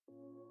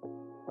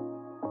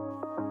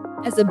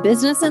As a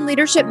business and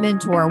leadership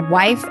mentor,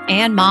 wife,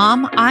 and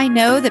mom, I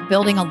know that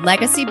building a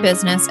legacy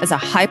business as a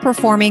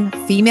high-performing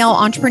female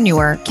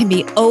entrepreneur can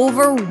be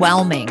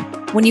overwhelming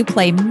when you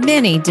play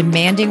many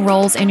demanding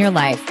roles in your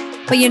life.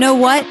 But you know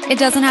what? It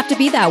doesn't have to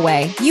be that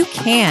way. You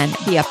can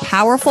be a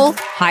powerful,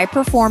 high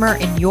performer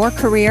in your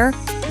career,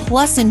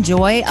 plus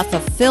enjoy a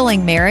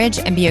fulfilling marriage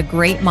and be a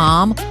great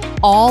mom,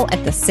 all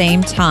at the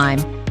same time.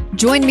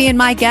 Join me and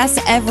my guests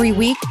every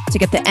week to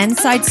get the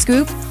inside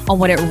scoop on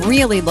what it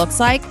really looks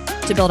like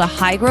to build a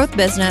high-growth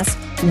business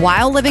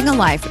while living a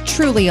life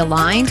truly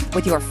aligned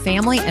with your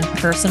family and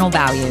personal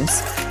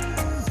values.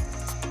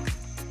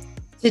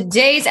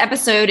 Today's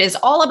episode is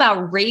all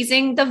about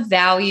raising the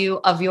value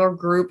of your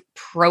group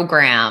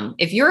program.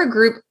 If you're a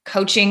group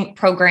coaching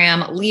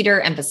program leader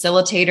and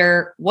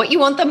facilitator, what you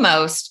want the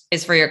most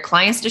is for your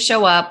clients to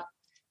show up,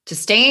 to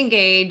stay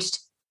engaged,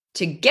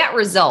 to get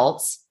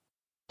results,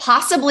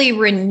 possibly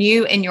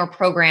renew in your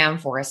program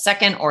for a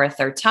second or a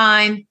third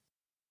time,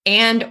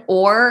 and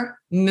or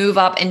move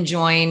up and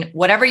join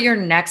whatever your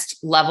next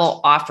level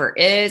offer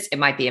is. It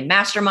might be a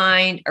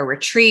mastermind, a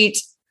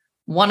retreat,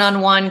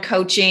 one-on-one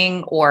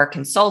coaching or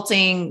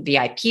consulting,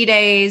 VIP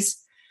days.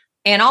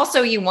 And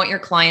also you want your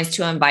clients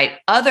to invite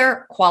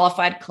other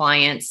qualified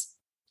clients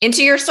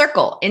into your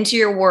circle, into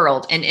your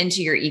world, and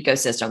into your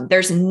ecosystem.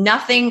 There's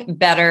nothing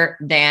better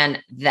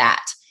than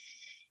that.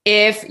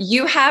 If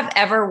you have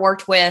ever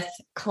worked with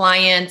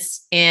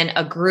clients in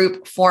a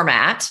group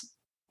format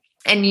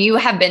and you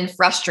have been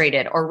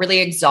frustrated or really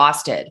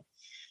exhausted,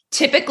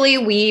 typically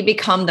we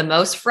become the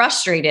most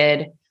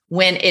frustrated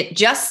when it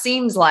just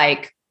seems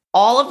like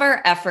all of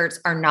our efforts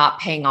are not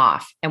paying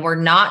off and we're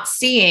not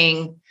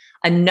seeing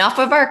enough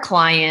of our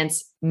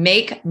clients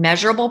make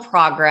measurable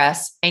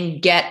progress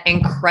and get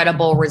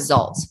incredible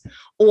results.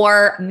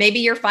 Or maybe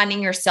you're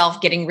finding yourself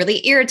getting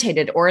really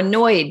irritated or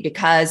annoyed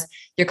because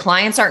your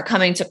clients aren't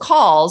coming to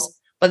calls,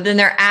 but then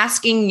they're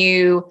asking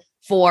you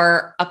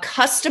for a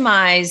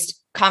customized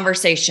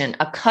conversation,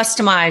 a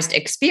customized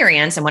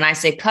experience. And when I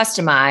say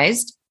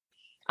customized,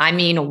 I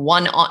mean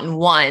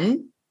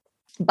one-on-one,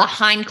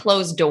 behind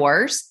closed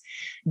doors.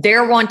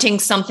 They're wanting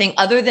something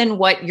other than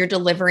what you're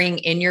delivering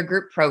in your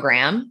group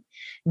program.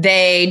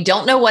 They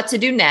don't know what to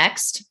do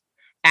next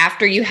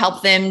after you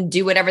help them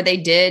do whatever they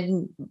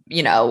did,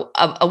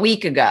 a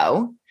week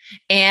ago.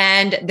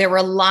 And they're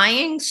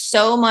relying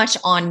so much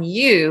on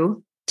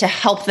you to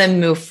help them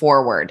move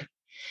forward.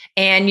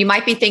 And you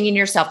might be thinking to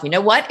yourself, you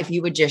know what? If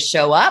you would just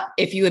show up,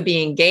 if you would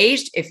be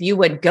engaged, if you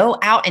would go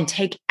out and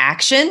take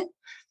action,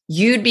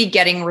 you'd be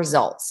getting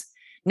results.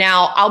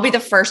 Now, I'll be the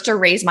first to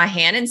raise my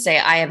hand and say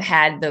I have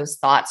had those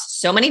thoughts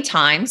so many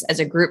times as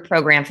a group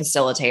program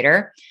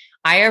facilitator.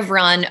 I have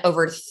run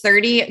over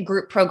 30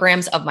 group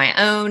programs of my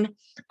own.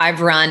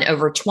 I've run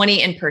over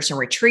 20 in-person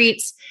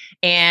retreats.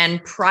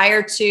 And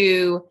prior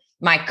to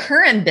my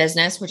current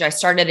business, which I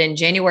started in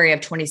January of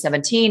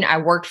 2017, I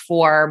worked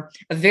for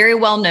a very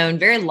well-known,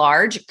 very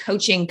large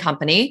coaching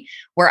company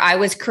where I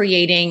was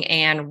creating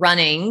and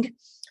running.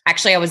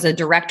 Actually, I was the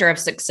director of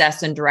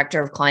success and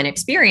director of client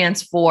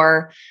experience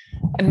for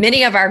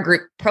many of our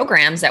group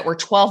programs that were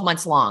 12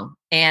 months long.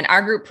 And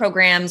our group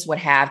programs would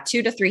have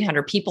 200 to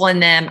 300 people in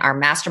them. Our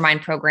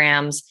mastermind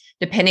programs,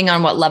 depending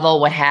on what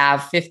level, would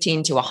have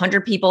 15 to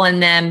 100 people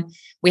in them.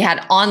 We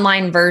had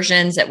online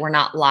versions that were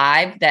not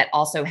live that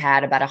also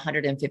had about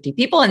 150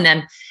 people in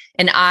them.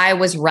 And I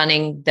was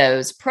running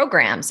those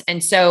programs.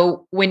 And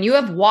so when you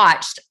have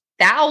watched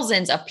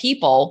thousands of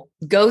people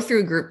go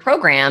through group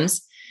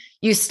programs,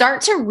 you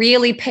start to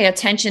really pay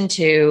attention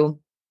to,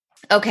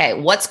 okay,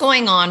 what's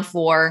going on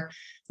for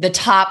the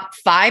top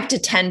 5 to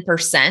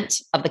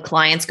 10% of the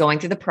clients going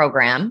through the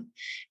program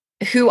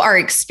who are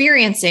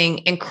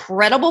experiencing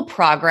incredible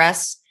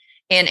progress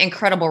and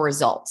incredible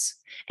results.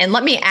 And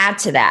let me add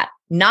to that,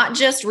 not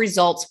just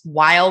results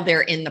while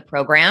they're in the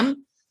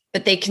program,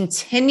 but they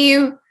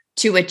continue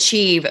to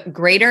achieve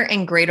greater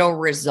and greater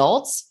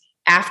results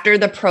after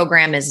the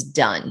program is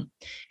done.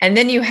 And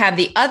then you have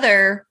the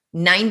other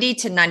 90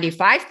 to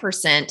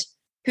 95%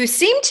 who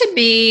seem to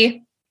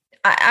be,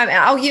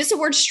 I'll use the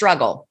word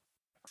struggle.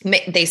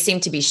 They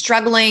seem to be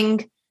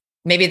struggling.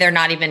 Maybe they're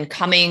not even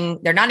coming.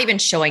 They're not even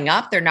showing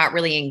up. They're not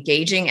really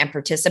engaging and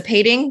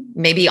participating,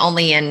 maybe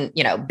only in,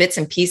 bits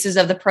and pieces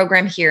of the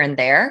program here and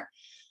there.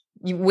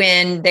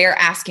 When they're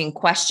asking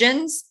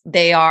questions,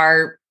 they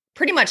are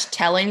pretty much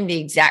telling the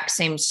exact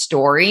same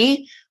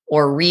story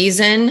or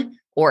reason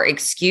or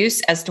excuse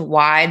as to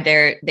why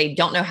they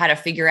don't know how to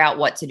figure out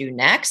what to do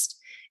next.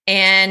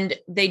 And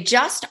they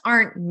just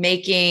aren't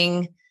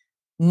making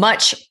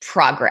much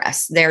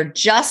progress. They're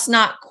just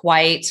not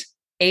quite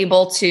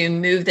able to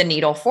move the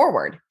needle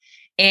forward.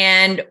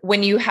 And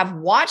when you have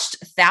watched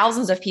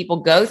thousands of people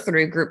go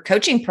through group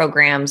coaching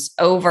programs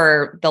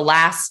over the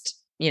last,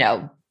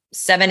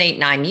 7, 8,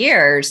 9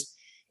 years,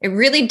 it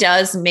really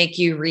does make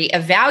you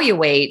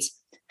reevaluate,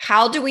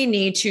 how do we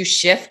need to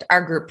shift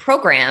our group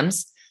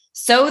programs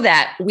so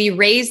that we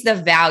raise the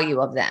value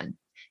of them?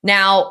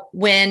 Now,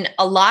 when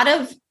a lot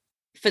of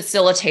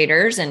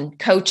facilitators and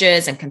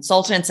coaches and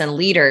consultants and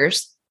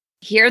leaders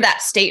hear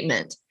that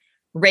statement,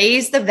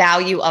 raise the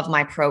value of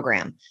my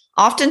program.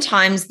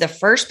 Oftentimes, the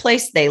first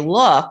place they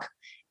look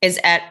is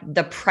at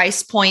the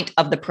price point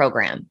of the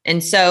program.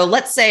 And so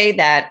let's say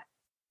that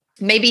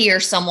maybe you're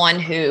someone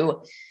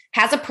who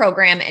has a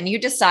program and you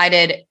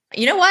decided,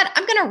 you know what,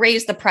 I'm going to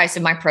raise the price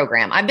of my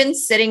program. I've been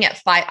sitting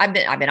at I've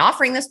been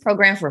offering this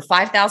program for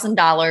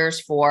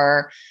 $5,000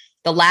 for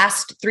the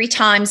last 3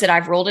 times that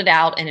I've rolled it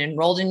out and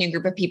enrolled a new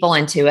group of people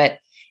into it.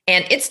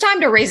 And it's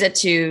time to raise it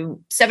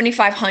to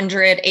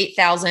 $7,500,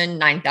 $8,000,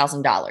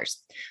 $9,000.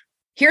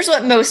 Here's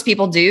what most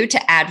people do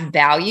to add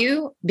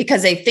value,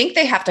 because they think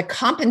they have to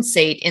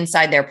compensate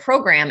inside their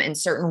program in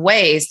certain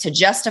ways to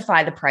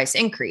justify the price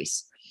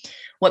increase.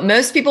 What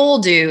most people will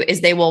do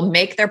is they will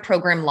make their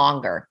program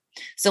longer.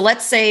 So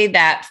let's say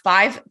that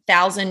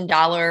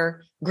 $5,000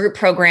 group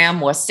program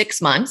was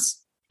 6 months,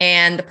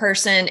 and the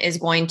person is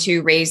going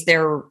to raise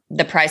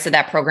the price of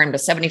that program to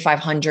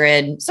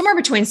 $7,500, somewhere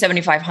between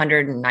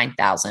 $7,500 and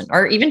 $9,000,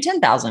 or even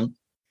 $10,000.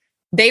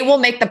 They will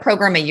make the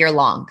program a year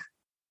long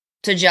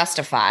to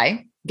justify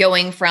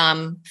going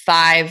from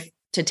 $5,000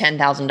 to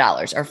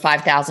 $10,000 or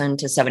 $5,000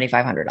 to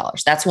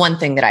 $7,500. That's one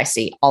thing that I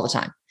see all the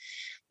time.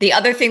 The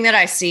other thing that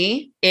I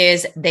see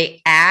is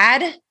they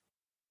add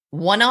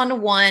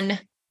one-on-one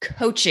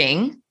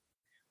coaching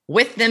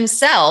with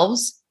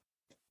themselves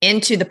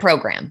into the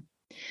program.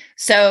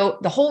 So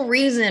the whole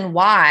reason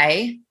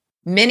why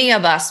many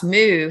of us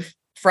move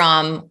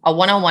from a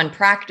one-on-one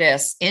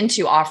practice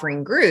into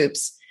offering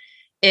groups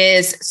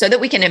is so that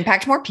we can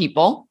impact more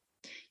people.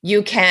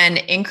 You can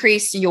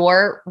increase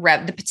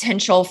the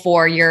potential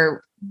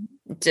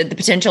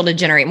to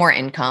generate more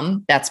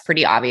income. That's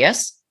pretty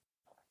obvious.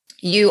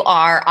 You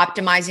are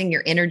optimizing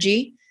your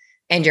energy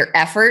and your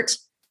effort.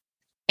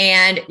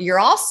 And you're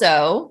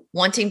also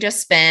wanting to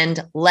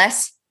spend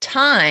less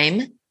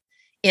time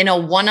in a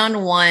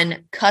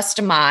one-on-one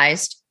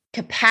customized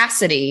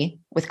capacity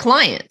with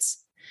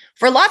clients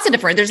there's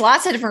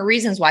lots of different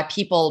reasons why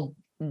people,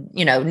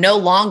 no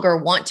longer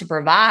want to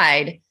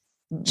provide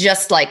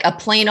just like a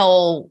plain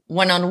old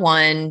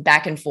one-on-one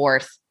back and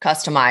forth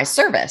customized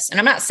service. And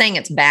I'm not saying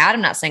it's bad.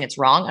 I'm not saying it's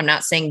wrong. I'm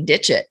not saying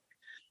ditch it.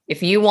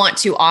 If you want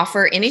to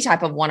offer any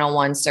type of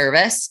one-on-one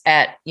service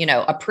at,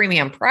 a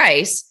premium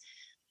price,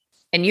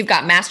 and you've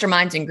got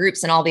masterminds and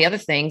groups and all the other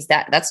things,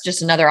 that's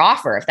just another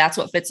offer. If that's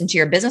what fits into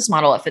your business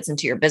model, it fits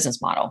into your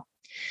business model.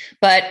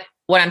 But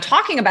what I'm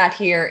talking about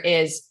here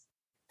is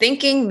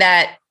thinking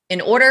that in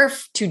order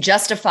to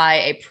justify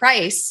a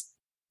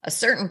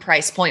certain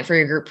price point for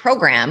your group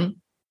program,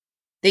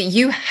 that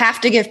you have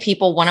to give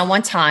people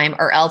one-on-one time,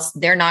 or else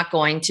they're not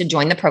going to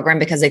join the program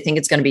because they think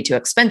it's going to be too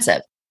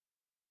expensive.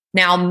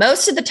 Now,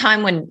 most of the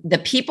time when the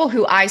people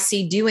who I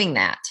see doing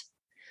that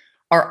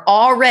are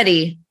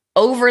already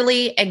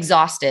overly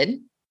exhausted,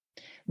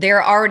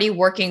 they're already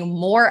working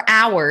more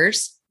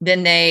hours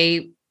than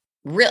they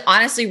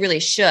honestly really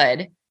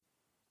should,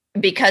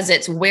 because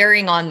it's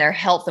wearing on their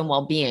health and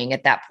well-being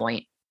at that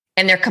point,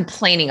 and they're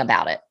complaining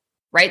about it,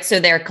 right? So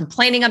they're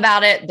complaining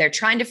about it. They're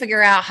trying to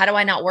figure out, how do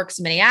I not work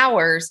so many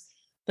hours?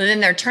 But then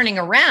they're turning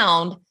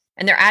around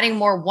and they're adding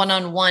more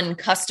one-on-one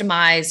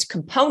customized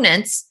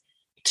components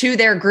to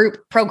their group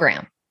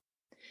program.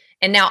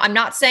 And now I'm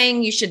not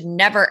saying you should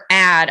never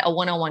add a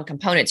one-on-one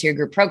component to your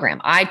group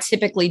program. I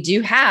typically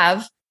do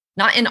have,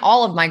 not in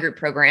all of my group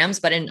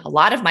programs, but in a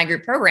lot of my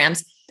group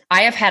programs,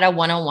 I have had a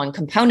one-on-one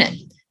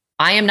component.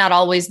 I am not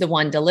always the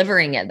one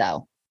delivering it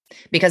though,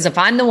 because if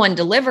I'm the one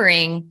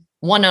delivering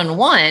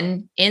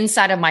one-on-one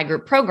inside of my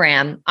group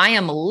program, I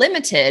am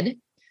limited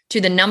to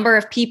the number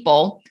of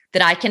people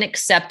that I can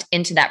accept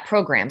into that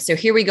program. So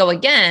here we go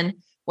again,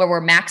 where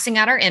we're maxing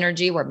out our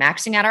energy, we're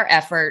maxing out our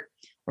effort,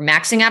 we're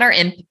maxing out our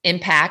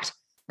impact,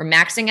 we're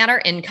maxing out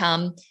our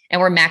income, and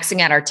we're maxing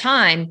out our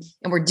time,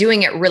 and we're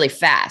doing it really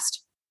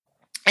fast.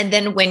 And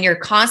then when you're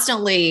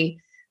constantly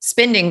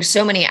spending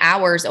so many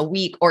hours a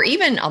week or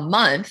even a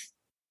month,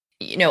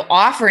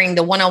 offering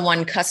the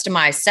one-on-one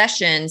customized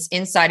sessions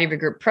inside of your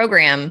group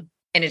program,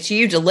 and it's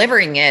you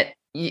delivering it,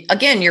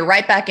 again, you're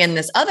right back in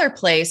this other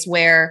place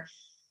where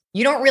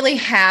you don't really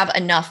have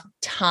enough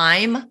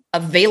time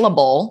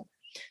available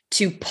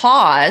to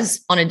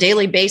pause on a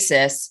daily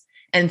basis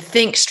and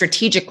think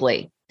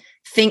strategically,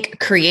 think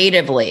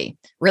creatively,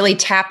 really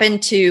tap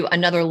into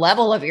another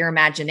level of your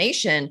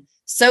imagination,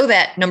 so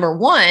that number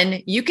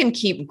one, you can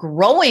keep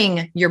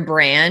growing your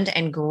brand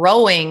and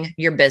growing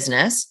your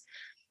business.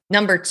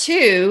 Number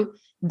two,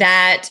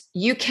 that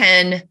you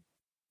can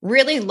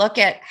really look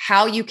at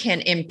how you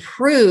can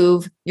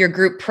improve your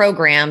group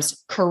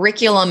programs,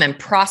 curriculum, and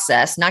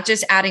process, not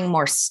just adding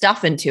more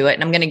stuff into it.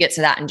 And I'm going to get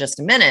to that in just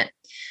a minute.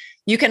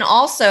 You can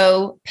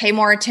also pay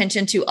more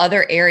attention to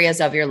other areas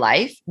of your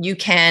life. You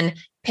can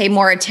pay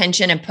more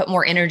attention and put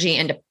more energy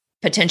into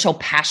potential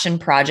passion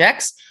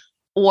projects,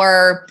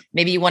 or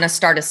maybe you want to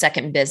start a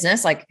second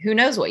business. Like, who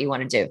knows what you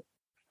want to do?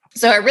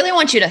 So I really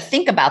want you to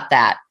think about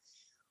that.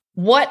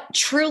 What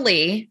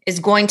truly is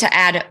going to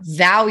add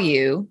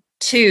value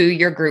to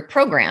your group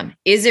program?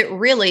 Is it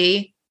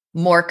really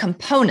more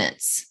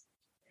components?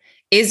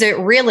 Is it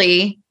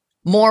really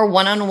more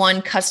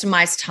one-on-one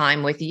customized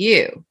time with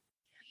you?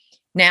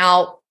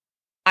 Now,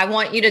 I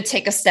want you to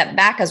take a step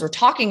back as we're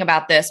talking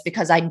about this,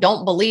 because I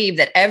don't believe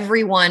that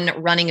everyone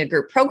running a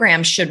group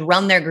program should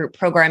run their group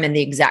program in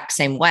the exact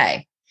same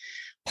way.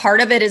 Part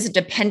of it is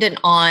dependent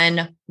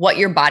on what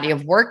your body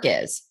of work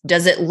is.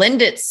 Does it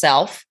lend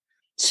itself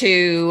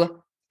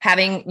to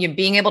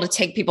being able to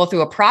take people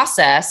through a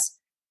process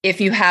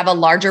if you have a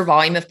larger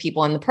volume of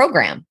people in the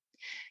program?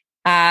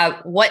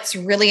 What's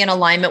really in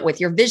alignment with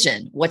your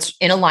vision? What's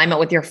in alignment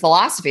with your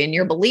philosophy and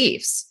your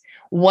beliefs?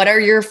 What are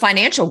your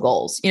financial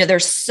goals?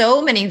 There's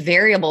so many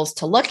variables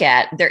to look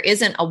at. There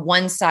isn't a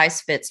one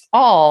size fits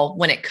all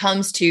when it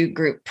comes to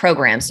group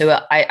programs. So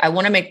I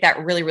want to make that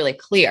really, really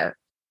clear.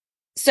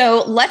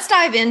 So let's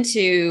dive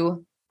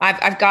into,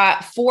 I've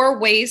got 4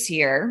 ways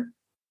here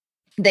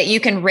that you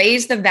can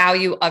raise the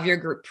value of your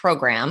group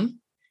program.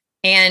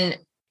 And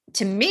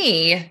to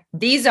me,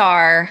 these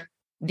are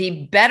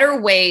the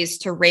better ways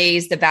to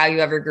raise the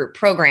value of your group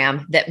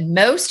program that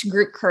most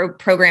group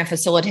program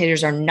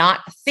facilitators are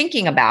not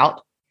thinking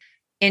about.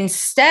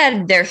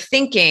 Instead, they're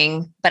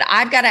thinking, but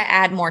I've got to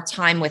add more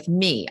time with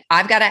me.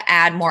 I've got to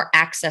add more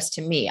access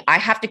to me. I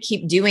have to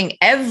keep doing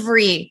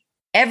every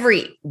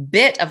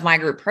bit of my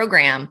group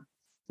program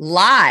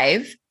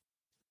live,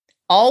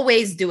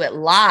 always do it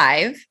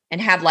live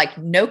and have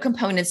no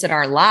components that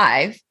are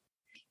live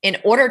in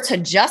order to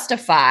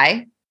justify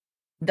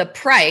the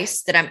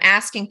price that I'm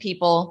asking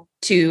people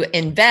to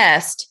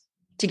invest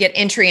to get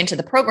entry into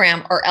the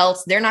program, or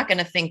else they're not going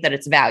to think that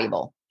it's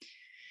valuable.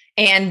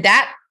 And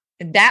that,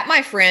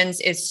 my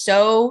friends,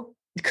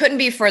 couldn't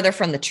be further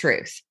from the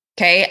truth.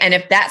 Okay. And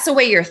if that's the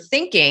way you're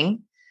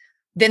thinking,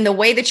 then the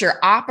way that you're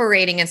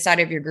operating inside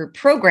of your group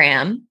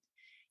program,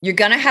 you're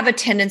going to have a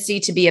tendency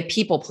to be a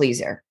people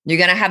pleaser. You're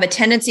going to have a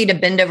tendency to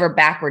bend over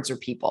backwards for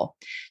people.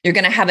 You're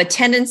going to have a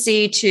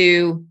tendency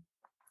to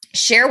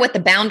share what the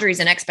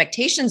boundaries and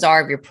expectations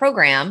are of your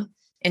program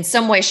in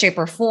some way, shape,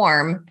 or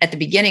form at the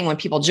beginning when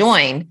people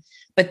join,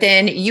 but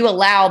then you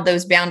allow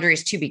those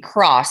boundaries to be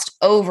crossed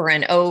over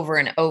and over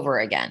and over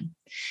again.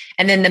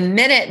 And then the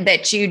minute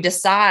that you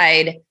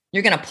decide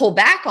you're going to pull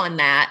back on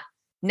that,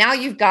 now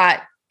you've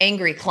got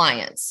angry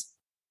clients.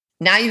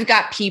 Now you've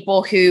got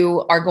people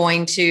who are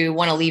going to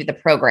want to leave the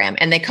program,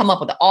 and they come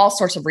up with all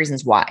sorts of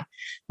reasons why.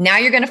 Now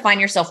you're going to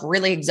find yourself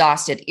really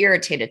exhausted,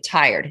 irritated,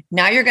 tired.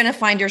 Now you're going to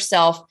find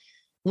yourself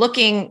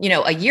looking,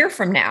 a year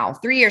from now,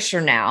 3 years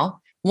from now,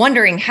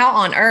 wondering how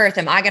on earth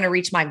am I going to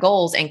reach my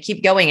goals and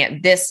keep going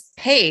at this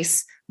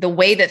pace, the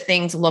way that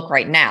things look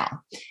right now.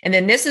 And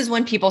then this is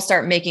when people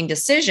start making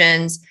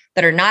decisions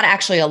that are not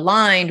actually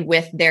aligned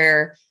with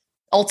their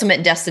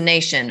ultimate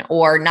destination,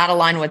 or not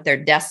aligned with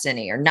their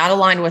destiny, or not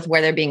aligned with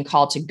where they're being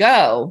called to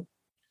go,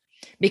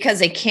 because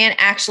they can't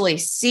actually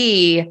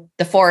see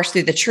the forest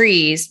through the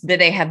trees that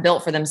they have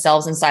built for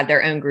themselves inside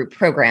their own group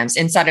programs,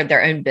 inside of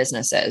their own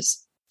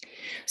businesses.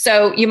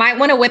 So you might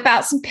want to whip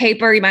out some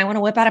paper. You might want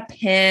to whip out a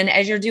pen.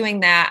 As you're doing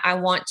that, I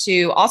want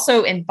to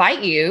also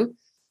invite you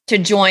to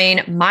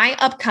join my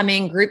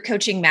upcoming Group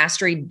Coaching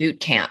Mastery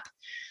Bootcamp.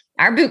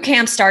 Our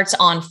bootcamp starts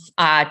on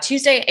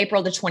Tuesday,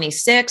 April the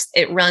 26th.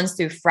 It runs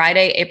through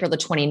Friday, April the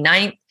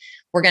 29th.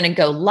 We're going to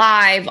go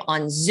live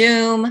on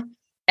Zoom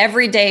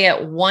every day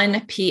at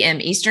 1 p.m.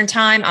 Eastern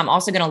time. I'm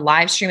also going to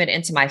live stream it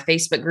into my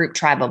Facebook group,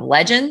 Tribe of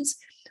Legends.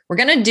 We're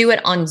going to do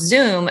it on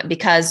Zoom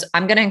because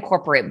I'm going to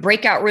incorporate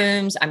breakout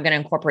rooms. I'm going to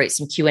incorporate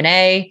some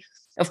Q&A.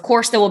 Of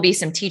course, there will be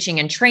some teaching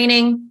and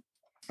training.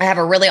 I have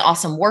a really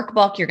awesome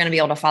workbook. You're going to be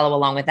able to follow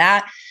along with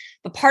that.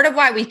 But part of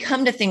why we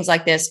come to things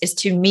like this is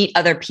to meet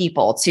other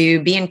people,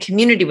 to be in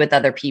community with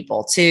other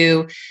people,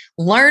 to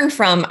learn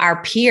from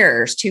our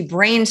peers, to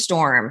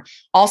brainstorm.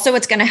 Also,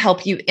 it's going to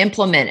help you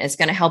implement. It's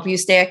going to help you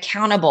stay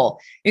accountable.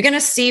 You're going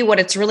to see what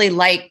it's really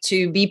like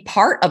to be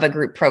part of a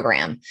group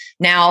program.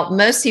 Now,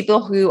 most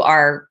people who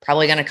are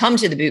probably going to come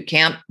to the boot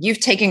camp, you've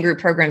taken group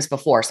programs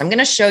before. So I'm going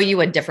to show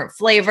you a different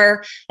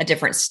flavor, a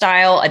different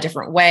style, a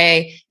different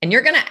way. And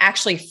you're going to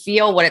actually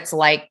feel what it's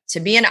like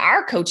to be in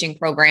our coaching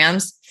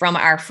programs from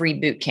our free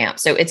boot camp.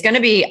 So it's going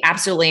to be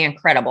absolutely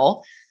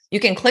incredible. You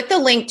can click the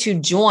link to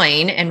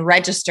join and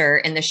register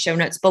in the show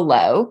notes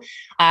below.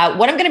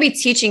 What I'm going to be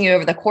teaching you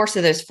over the course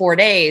of those 4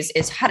 days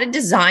is how to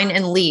design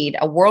and lead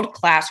a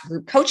world-class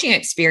group coaching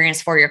experience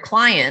for your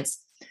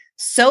clients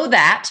so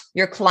that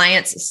your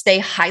clients stay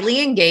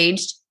highly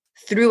engaged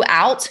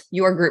throughout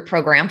your group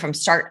program from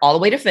start all the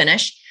way to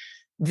finish.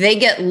 They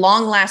get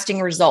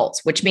long-lasting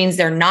results, which means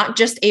they're not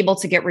just able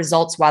to get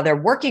results while they're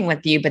working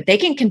with you, but they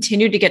can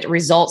continue to get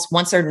results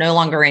once they're no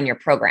longer in your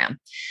program,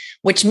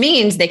 which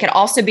means they could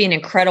also be an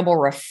incredible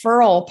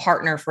referral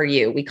partner for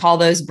you. We call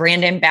those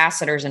brand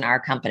ambassadors in our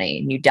company.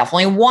 And you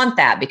definitely want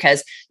that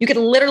because you could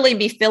literally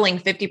be filling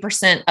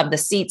 50% of the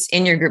seats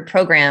in your group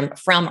program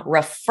from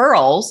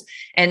referrals.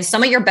 And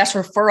some of your best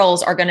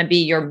referrals are going to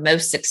be your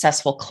most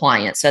successful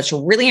clients. So it's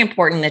really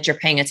important that you're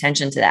paying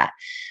attention to that.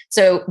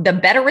 So the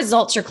better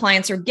results your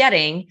clients are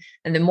getting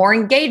and the more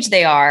engaged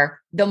they are,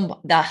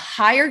 the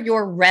higher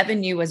your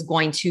revenue is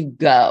going to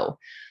go.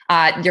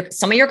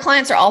 Some of your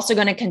clients are also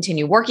going to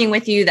continue working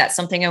with you. That's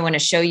something I want to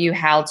show you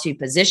how to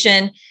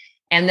position.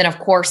 And then, of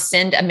course,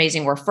 send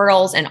amazing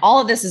referrals. And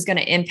all of this is going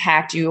to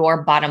impact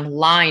your bottom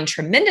line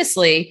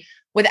tremendously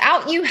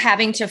without you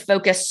having to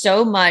focus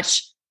so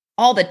much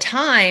all the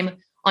time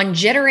on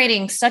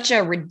generating such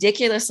a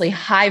ridiculously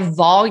high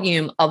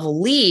volume of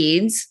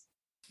leads.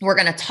 We're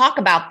going to talk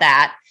about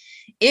that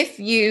if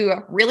you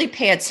really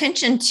pay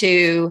attention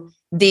to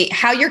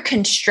how you're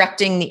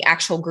constructing the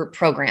actual group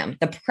program,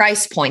 the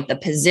price point, the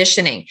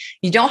positioning.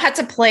 You don't have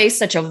to play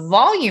such a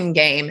volume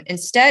game.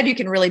 Instead, you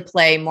can really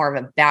play more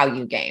of a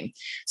value game.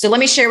 So let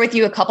me share with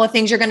you a couple of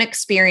things you're going to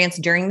experience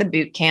during the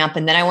boot camp.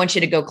 And then I want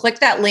you to go click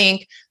that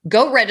link,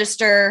 go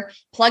register,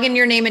 plug in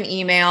your name and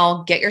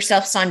email, get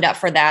yourself signed up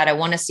for that. I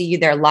want to see you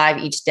there live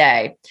each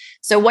day.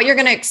 So what you're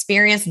going to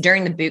experience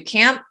during the boot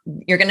camp,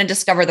 you're going to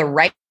discover the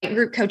right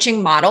group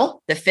coaching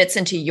model that fits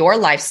into your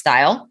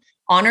lifestyle,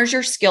 honors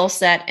your skill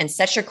set, and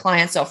sets your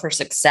clients up for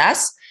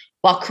success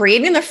while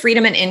creating the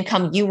freedom and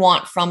income you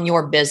want from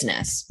your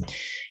business.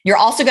 You're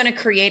also going to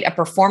create a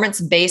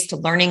performance-based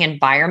learning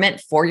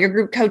environment for your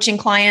group coaching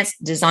clients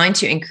designed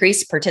to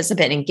increase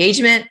participant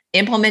engagement,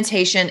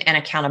 implementation, and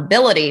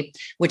accountability,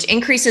 which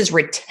increases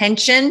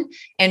retention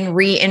and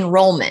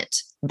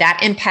re-enrollment.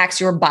 That impacts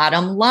your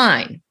bottom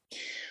line.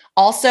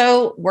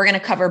 Also, we're going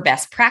to cover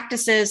best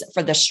practices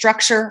for the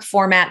structure,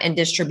 format, and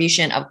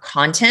distribution of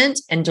content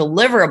and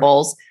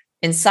deliverables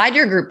inside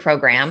your group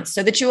program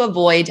so that you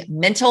avoid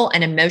mental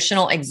and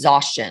emotional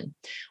exhaustion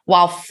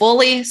while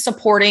fully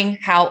supporting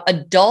how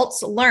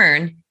adults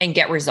learn and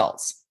get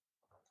results.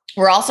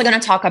 We're also going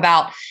to talk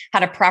about how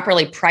to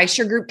properly price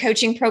your group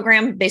coaching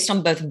program based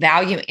on both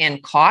value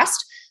and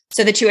cost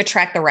so that you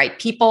attract the right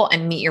people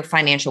and meet your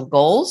financial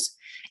goals.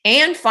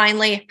 And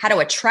finally, how to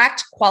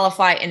attract,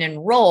 qualify, and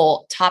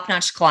enroll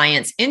top-notch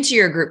clients into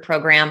your group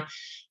program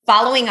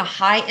following a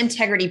high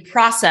integrity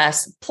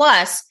process,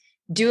 plus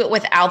do it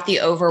without the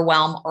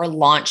overwhelm or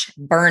launch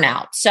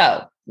burnout.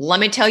 So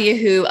let me tell you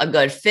who a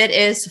good fit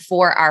is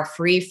for our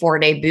free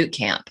 4-day boot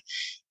camp.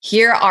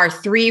 Here are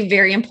 3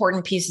 very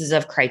important pieces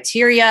of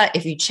criteria.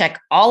 If you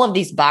check all of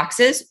these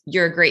boxes,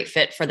 you're a great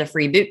fit for the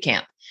free boot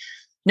camp.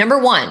 Number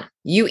 1,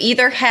 you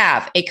either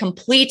have a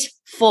complete,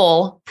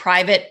 full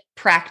private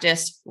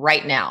practice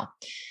right now.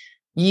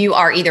 You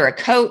are either a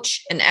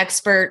coach, an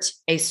expert,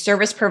 a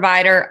service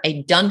provider,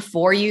 a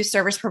done-for-you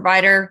service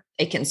provider,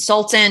 a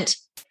consultant,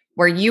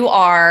 where you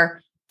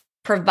are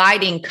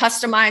providing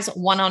customized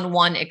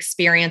one-on-one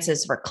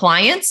experiences for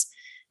clients,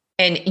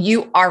 and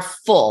you are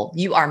full,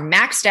 you are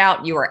maxed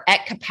out, you are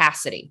at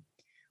capacity,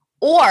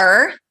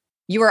 or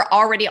you are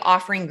already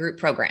offering group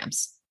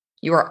programs.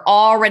 You are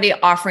already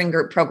offering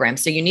group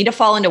programs. So you need to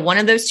fall into one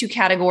of those 2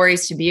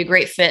 categories to be a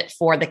great fit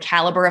for the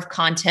caliber of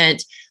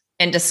content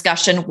and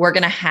discussion we're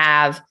going to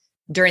have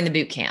during the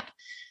boot camp.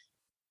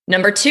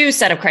 Number 2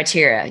 set of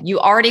criteria. You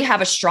already have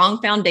a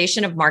strong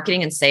foundation of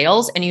marketing and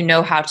sales, and you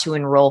know how to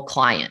enroll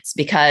clients.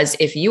 Because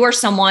if you are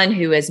someone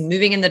who is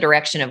moving in the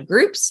direction of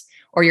groups,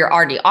 or you're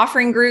already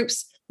offering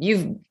groups,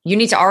 you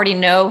need to already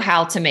know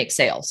how to make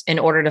sales in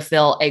order to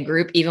fill a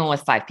group, even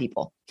with 5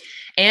 people.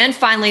 And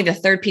finally, the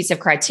 3rd piece of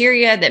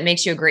criteria that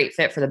makes you a great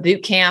fit for the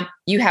boot camp.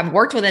 You have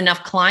worked with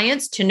enough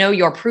clients to know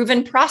your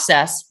proven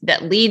process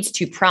that leads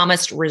to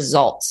promised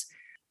results.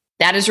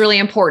 That is really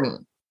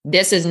important.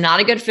 This is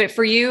not a good fit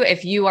for you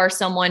if you are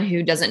someone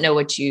who doesn't know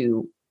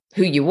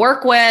who you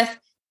work with,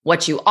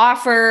 what you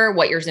offer,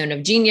 what your zone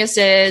of genius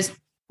is,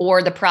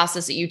 or the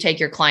process that you take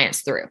your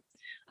clients through.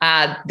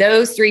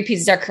 Those 3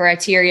 pieces of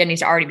criteria need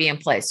to already be in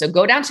place. So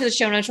go down to the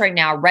show notes right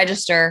now,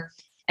 register,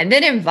 and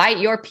then invite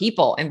your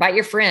people, invite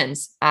your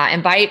friends,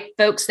 invite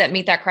folks that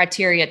meet that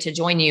criteria to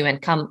join you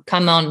and come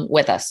on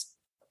with us.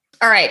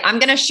 All right, I'm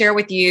going to share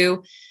with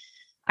you,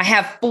 I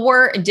have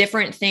 4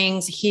 different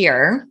things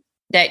here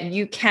that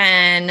you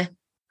can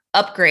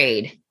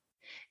upgrade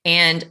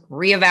and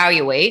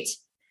reevaluate.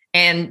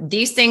 And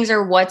these things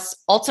are what's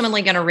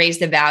ultimately going to raise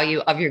the value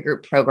of your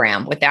group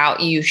program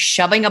without you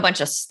shoving a bunch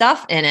of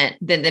stuff in it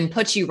that then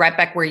puts you right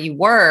back where you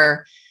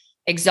were,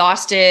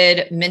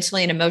 exhausted,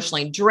 mentally and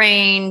emotionally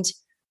drained,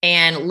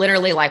 and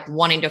literally like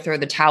wanting to throw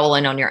the towel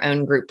in on your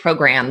own group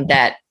program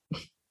that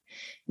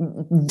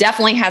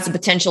definitely has the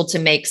potential to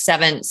make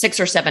 6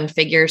 or 7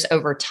 figures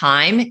over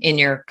time in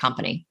your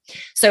company.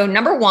 So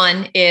number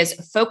 1 is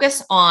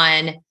focus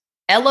on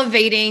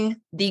elevating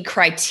the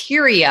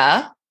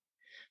criteria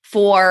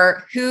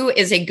for who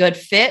is a good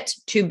fit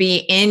to be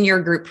in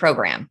your group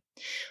program,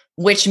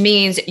 which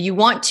means you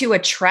want to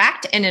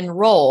attract and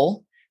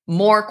enroll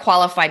more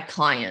qualified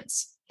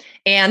clients.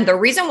 And the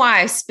reason why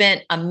I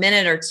spent a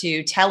minute or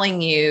 2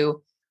 telling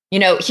you,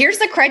 here's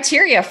the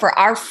criteria for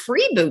our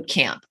free boot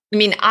camp. I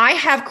mean, I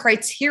have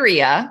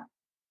criteria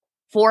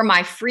for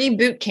my free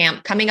boot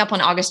camp coming up on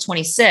August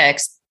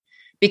 26th,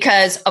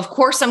 because of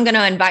course I'm going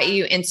to invite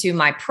you into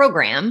my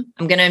program.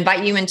 I'm going to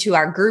invite you into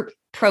our group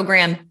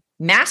program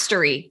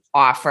mastery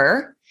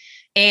offer.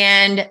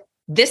 And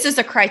this is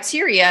a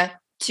criteria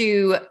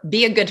to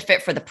be a good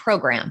fit for the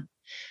program.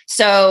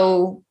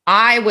 So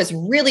I was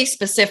really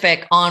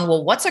specific on,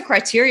 what's a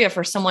criteria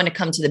for someone to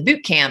come to the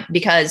boot camp?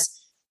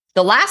 Because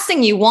The last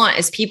thing you want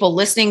is people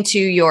listening to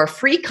your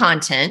free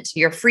content,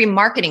 your free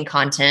marketing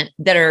content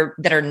that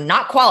are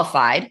not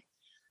qualified.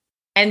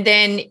 And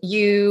then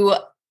you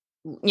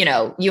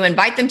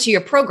invite them to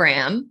your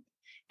program.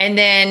 And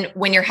then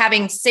when you're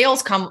having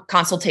sales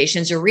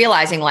consultations, you're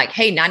realizing like,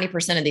 hey,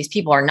 90% of these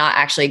people are not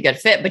actually a good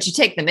fit, but you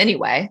take them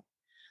anyway.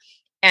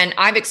 And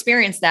I've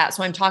experienced that.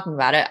 So I'm talking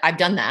about it. I've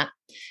done that.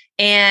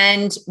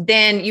 And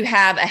then you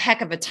have a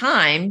heck of a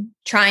time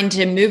trying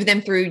to move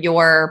them through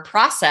your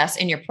process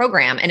in your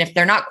program. And if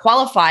they're not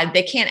qualified,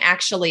 they can't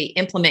actually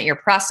implement your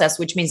process,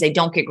 which means they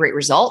don't get great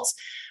results,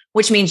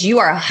 which means you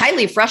are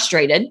highly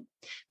frustrated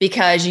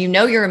because you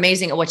know you're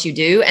amazing at what you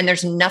do. And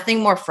there's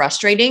nothing more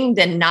frustrating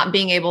than not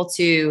being able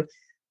to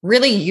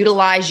really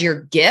utilize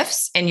your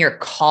gifts and your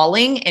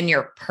calling and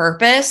your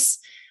purpose.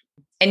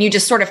 And you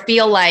just sort of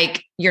feel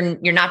like you're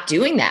not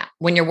doing that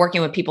when you're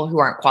working with people who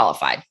aren't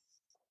qualified.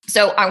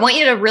 So I want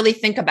you to really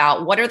think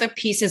about what are the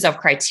pieces of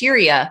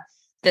criteria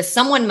that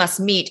someone must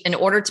meet in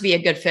order to be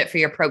a good fit for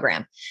your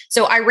program.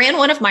 So I ran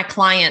one of my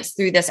clients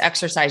through this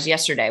exercise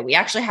yesterday. We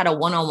actually had a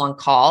one-on-one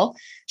call.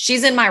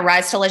 She's in my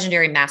Rise to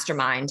Legendary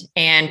Mastermind.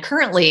 And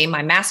currently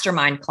my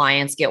mastermind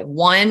clients get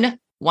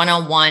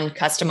one-on-one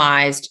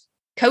customized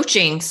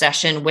coaching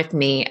session with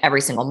me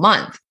every single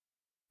month.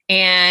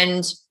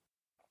 And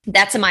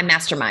that's in my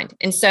mastermind.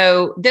 And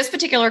so this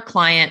particular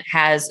client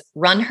has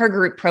run her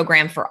group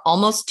program for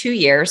almost 2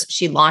 years.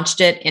 She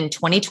launched it in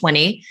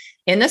 2020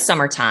 in the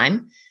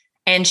summertime.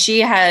 And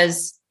she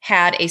has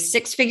had a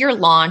 6-figure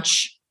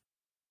launch.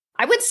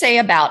 I would say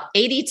about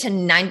 80 to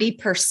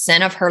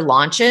 90% of her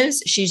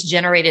launches, she's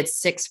generated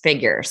 6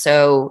 figures.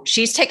 So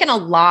she's taken a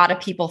lot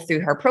of people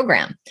through her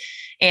program.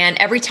 And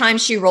every time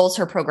she rolls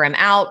her program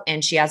out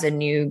and she has a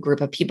new group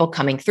of people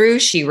coming through,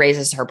 she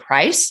raises her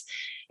price.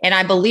 And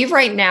I believe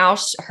right now,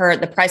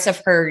 the price of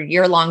her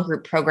year-long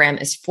group program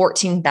is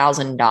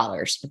 $14,000.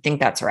 I think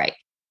that's right.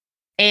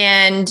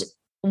 And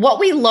what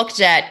we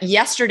looked at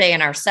yesterday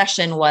in our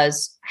session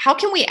was how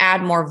can we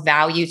add more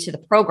value to the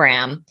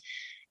program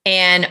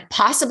and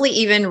possibly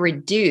even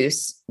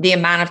reduce the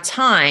amount of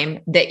time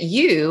that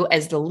you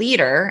as the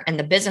leader and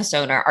the business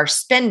owner are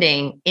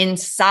spending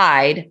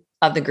inside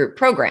of the group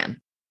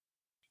program.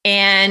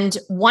 And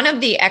one of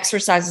the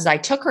exercises I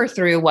took her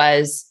through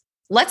was,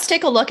 let's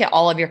take a look at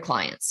all of your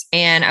clients.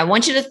 And I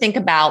want you to think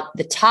about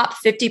the top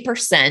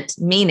 50%,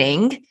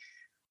 meaning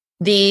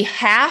the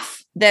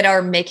half that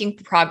are making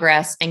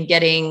progress and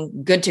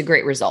getting good to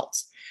great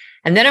results.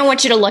 And then I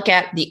want you to look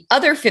at the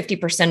other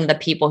 50% of the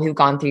people who've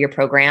gone through your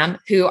program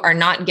who are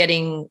not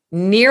getting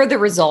near the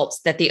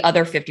results that the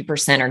other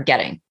 50% are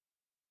getting.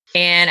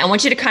 And I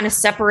want you to kind of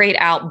separate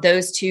out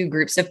those two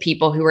groups of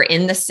people who are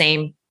in the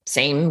same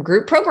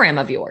group program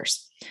of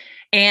yours.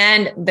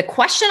 And the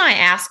question I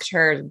asked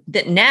her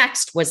that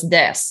next was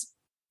this: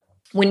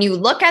 when you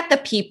look at the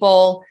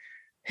people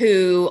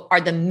who are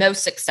the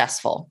most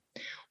successful,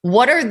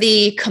 what are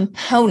the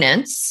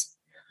components?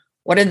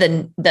 What are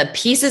the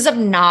pieces of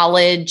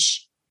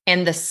knowledge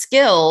and the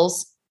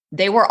skills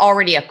they were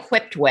already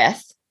equipped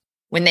with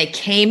when they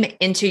came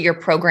into your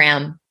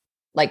program?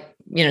 Like,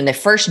 they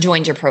first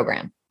joined your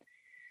program.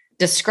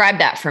 Describe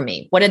that for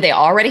me. What did they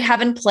already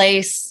have in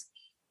place?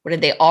 What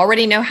did they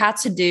already know how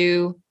to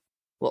do?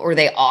 What were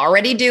they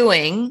already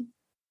doing?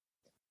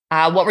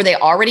 What were they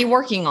already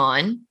working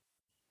on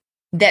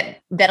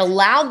that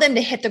allowed them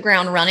to hit the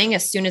ground running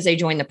as soon as they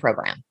joined the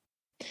program?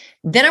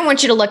 Then I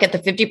want you to look at the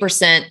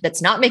 50%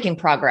 that's not making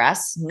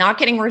progress, not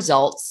getting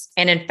results.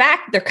 And in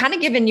fact, they're kind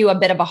of giving you a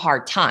bit of a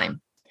hard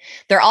time.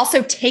 They're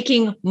also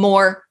taking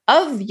more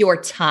of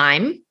your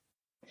time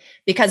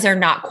because they're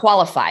not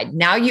qualified.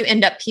 Now you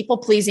end up people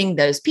pleasing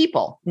those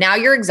people. Now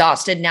you're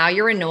exhausted. Now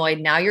you're annoyed.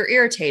 Now you're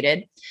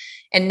irritated.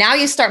 And now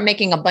you start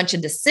making a bunch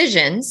of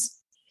decisions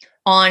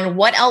on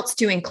what else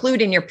to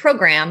include in your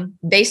program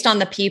based on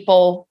the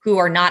people who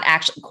are not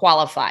actually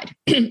qualified.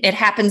 It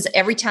happens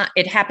every time.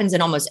 It happens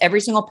in almost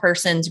every single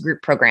person's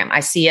group program.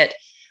 I see it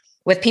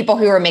with people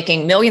who are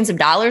making millions of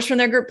dollars from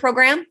their group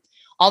program,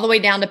 all the way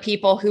down to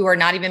people who are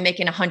not even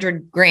making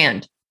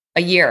 $100,000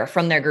 a year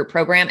from their group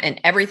program and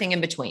everything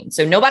in between.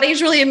 So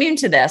nobody's really immune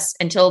to this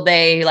until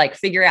they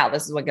figure out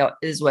this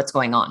is what's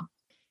going on.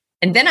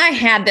 And then I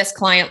had this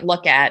client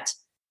look at,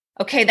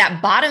 okay,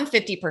 that bottom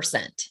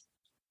 50%,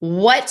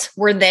 what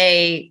were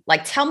they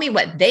like? Tell me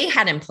what they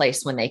had in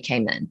place when they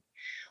came in.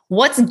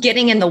 What's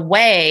getting in the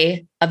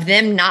way of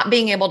them not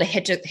being able to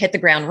hit the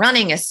ground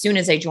running as soon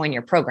as they join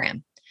your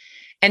program?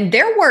 And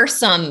there were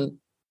some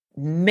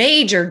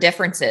major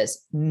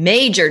differences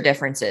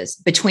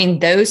between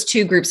those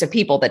two groups of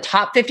people, the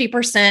top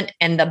 50%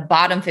 and the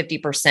bottom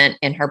 50%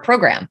 in her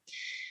program.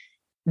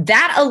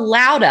 That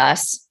allowed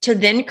us to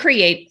then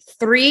create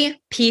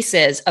 3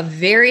 pieces of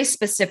very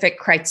specific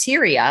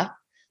criteria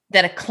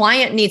that a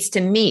client needs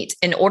to meet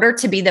in order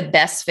to be the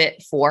best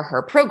fit for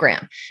her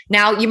program.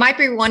 Now, you might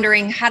be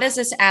wondering, how does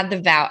this add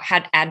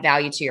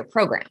value to your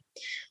program?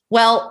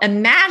 Well,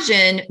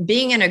 imagine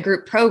being in a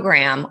group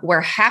program where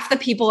half the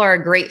people are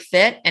a great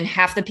fit and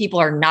half the people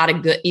are not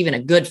even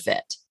a good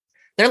fit.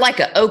 They're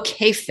like an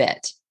okay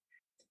fit.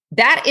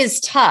 That is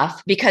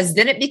tough because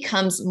then it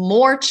becomes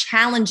more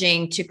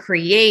challenging to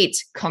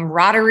create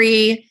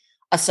camaraderie,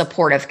 a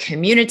supportive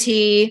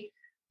community,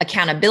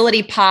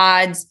 accountability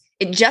pods.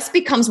 It just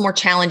becomes more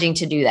challenging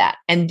to do that.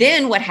 And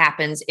then what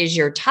happens is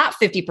your top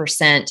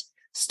 50%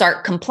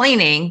 start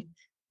complaining,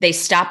 they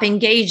stop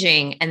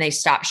engaging, and they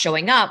stop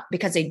showing up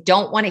because they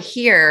don't want to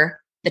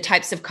hear the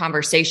types of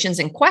conversations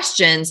and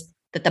questions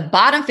that the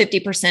bottom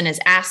 50% is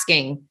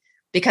asking,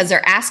 because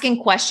they're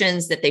asking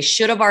questions that they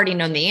should have already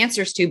known the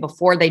answers to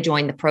before they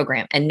joined the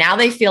program. And now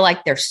they feel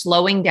like they're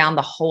slowing down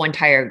the whole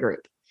entire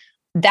group.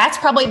 That's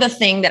probably the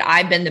thing that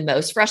I've been the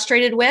most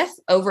frustrated with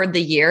over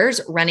the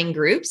years running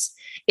groups,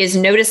 is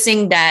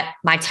noticing that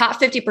my top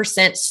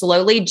 50%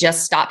 slowly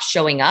just stop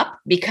showing up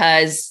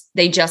because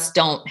they just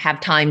don't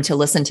have time to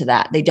listen to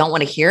that. They don't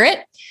want to hear it.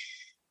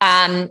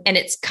 And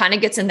it's kind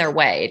of gets in their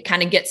way. It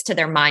kind of gets to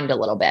their mind a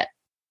little bit.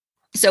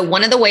 So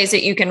one of the ways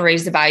that you can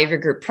raise the value of your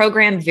group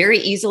program very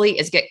easily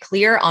is get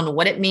clear on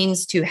what it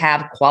means to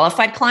have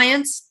qualified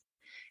clients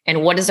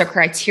and what is the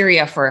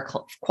criteria for a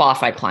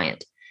qualified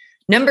client.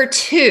 Number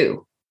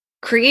 2,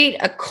 create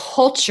a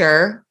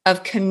culture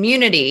of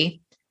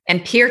community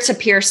and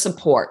peer-to-peer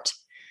support.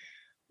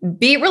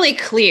 Be really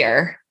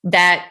clear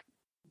that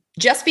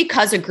just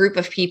because a group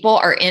of people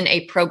are in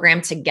a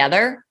program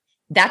together,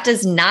 that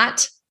does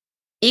not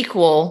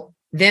equal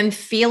them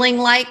feeling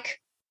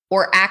like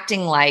or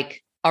acting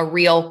like a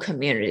real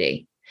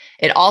community.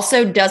 It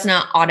also does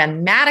not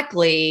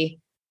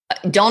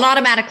don't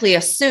automatically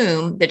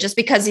assume that just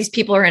because these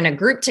people are in a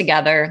group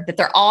together, that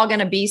they're all going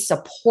to be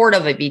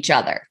supportive of each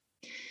other.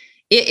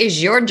 It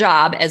is your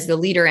job as the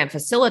leader and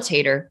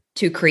facilitator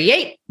to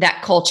create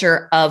that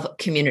culture of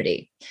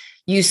community.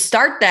 You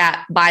start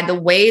that by the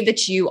way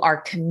that you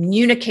are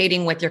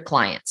communicating with your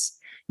clients.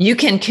 You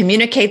can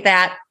communicate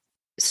that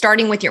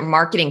starting with your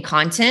marketing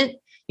content.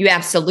 You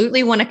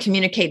absolutely want to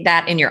communicate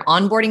that in your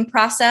onboarding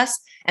process.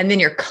 And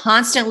then you're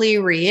constantly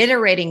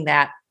reiterating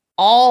that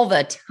all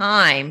the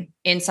time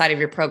inside of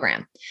your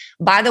program.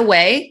 By the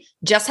way,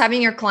 just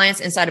having your clients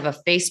inside of a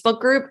Facebook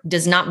group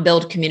does not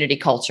build community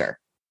culture.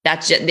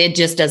 It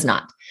just does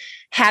not.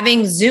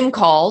 Having Zoom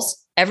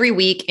calls every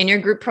week in your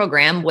group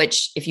program,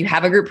 which if you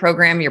have a group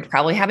program, you're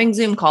probably having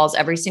Zoom calls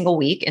every single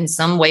week in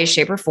some way,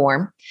 shape, or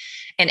form,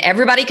 and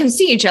everybody can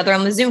see each other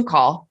on the Zoom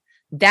call,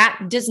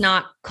 that does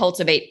not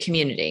cultivate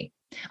community.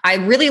 I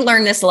really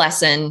learned this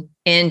lesson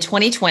in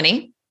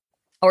 2020.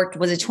 Or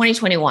was it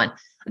 2021?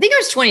 I think it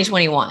was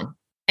 2021,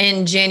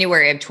 in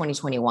January of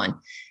 2021.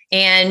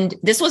 And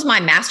this was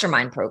my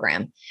mastermind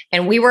program.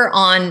 And we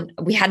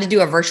had to do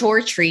a virtual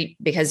retreat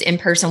because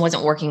in-person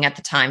wasn't working at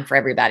the time for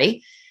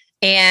everybody.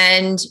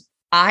 And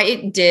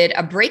I did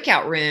a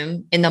breakout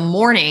room in the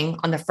morning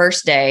on the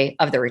first day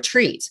of the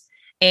retreat.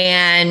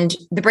 And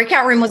the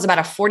breakout room was about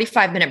a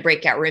 45-minute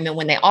breakout room. And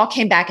when they all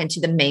came back into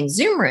the main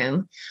Zoom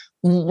room,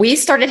 we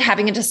started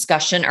having a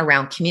discussion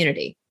around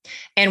community.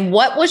 And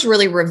what was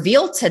really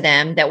revealed to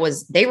them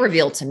they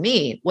revealed to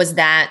me was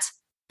that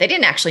they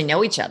didn't actually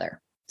know each other.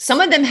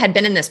 Some of them had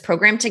been in this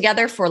program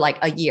together for like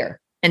a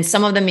year, and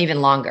some of them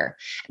even longer.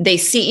 They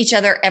see each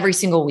other every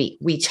single week.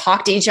 We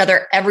talk to each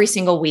other every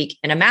single week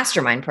in a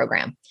mastermind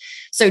program.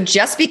 So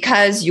just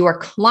because your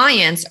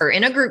clients are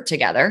in a group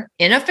together,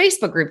 in a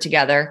Facebook group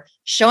together,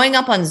 showing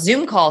up on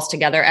Zoom calls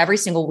together every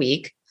single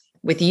week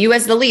with you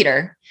as the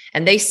leader,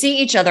 and they see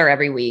each other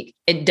every week,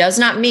 it does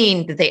not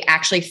mean that they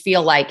actually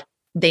feel like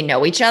they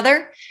know each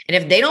other. And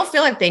if they don't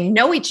feel like they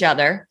know each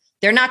other,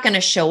 they're not going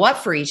to show up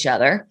for each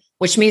other,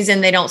 which means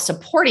then they don't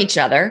support each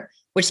other,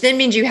 which then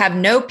means you have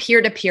no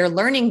peer-to-peer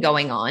learning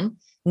going on.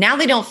 Now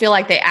they don't feel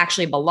like they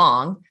actually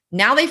belong.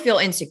 Now they feel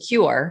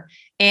insecure.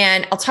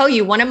 And I'll tell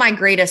you, one of my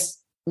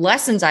greatest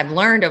lessons I've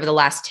learned over the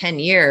last 10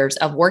 years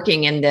of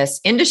working in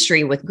this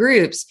industry with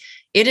groups,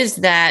 it is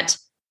that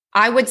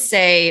I would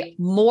say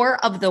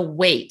more of the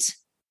weight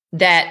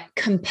that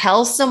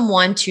compels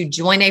someone to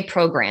join a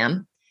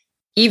program,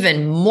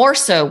 even more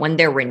so when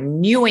they're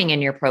renewing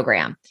in your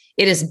program,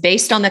 it is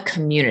based on the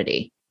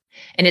community.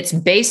 And it's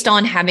based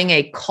on having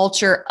a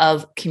culture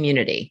of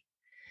community.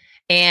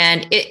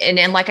 And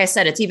like I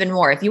said, it's even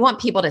more. If you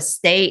want people to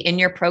stay in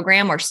your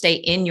program or stay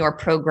in your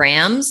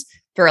programs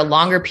for a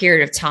longer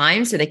period of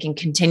time so they can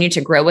continue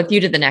to grow with you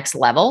to the next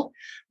level,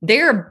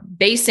 they're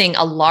basing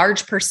a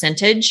large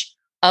percentage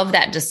of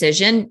that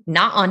decision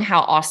not on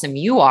how awesome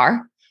you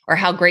are or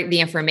how great the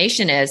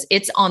information is.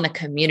 It's on the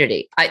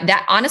community.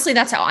 Honestly,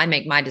 that's how I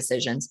make my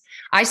decisions.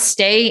 I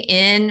stay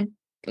in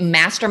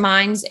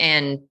masterminds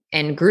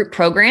and group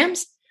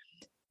programs,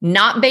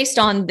 not based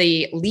on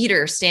the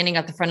leader standing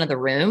at the front of the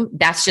room.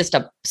 That's just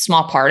a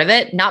small part of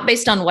it. Not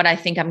based on what I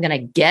think I'm going to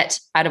get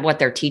out of what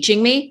they're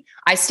teaching me.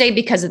 I stay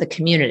because of the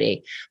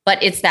community,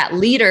 but it's that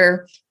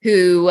leader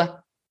who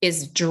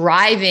is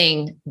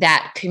driving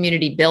that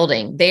community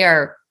building. They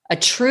are a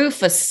true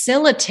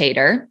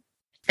facilitator.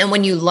 And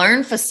when you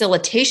learn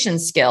facilitation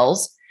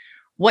skills,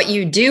 what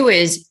you do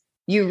is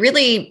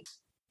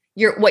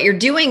what you're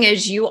doing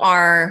is you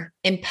are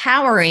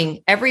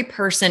empowering every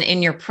person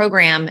in your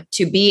program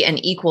to be an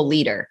equal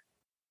leader.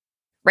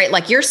 right?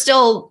 Like you're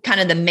still kind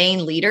of the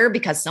main leader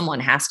because someone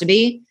has to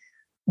be.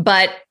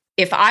 But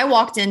if I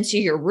walked into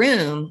your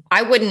room,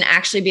 I wouldn't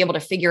actually be able to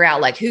figure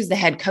out like who's the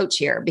head coach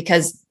here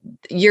because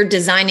you're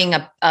designing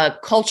a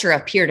culture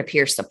of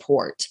peer-to-peer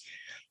support.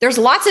 There's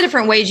lots of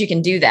different ways you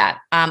can do that.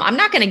 I'm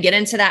not going to get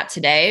into that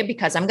today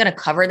because I'm going to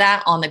cover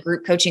that on the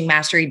Group Coaching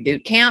Mastery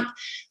Bootcamp.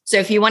 So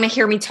if you want to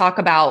hear me talk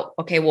about,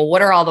 okay, well,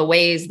 what are all the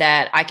ways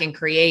that I can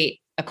create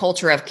a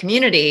culture of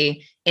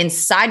community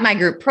inside my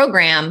group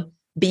program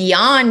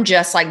beyond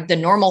just like the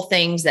normal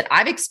things that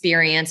I've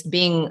experienced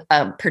being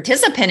a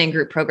participant in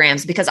group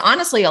programs? Because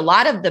honestly, a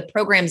lot of the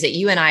programs that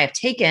you and I have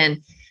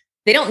taken,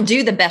 they don't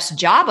do the best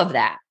job of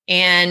that.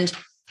 And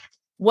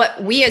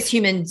what we as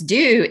humans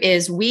do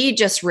is we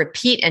just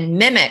repeat and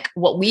mimic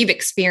what we've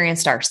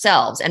experienced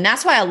ourselves. And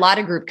that's why a lot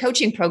of group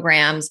coaching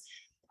programs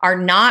are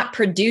not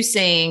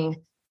producing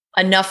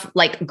enough,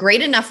 like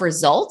great enough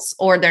results,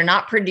 or they're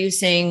not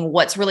producing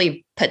what's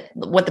really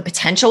what the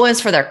potential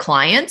is for their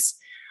clients.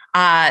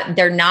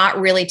 They're not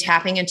really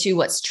tapping into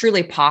what's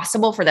truly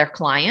possible for their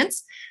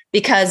clients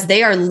because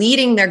they are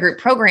leading their group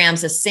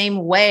programs the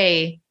same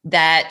way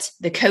that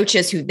the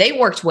coaches who they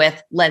worked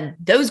with led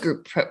those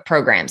group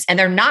programs. And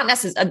they're not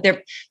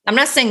necessarily, I'm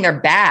not saying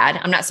they're bad.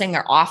 I'm not saying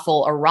they're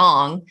awful or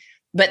wrong,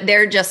 but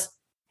they're just,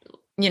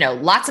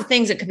 lots of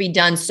things that could be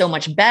done so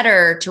much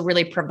better to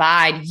really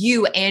provide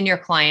you and your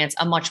clients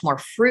a much more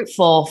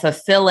fruitful,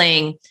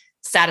 fulfilling,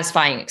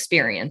 satisfying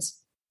experience.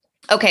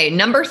 Okay,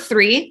 number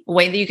 3,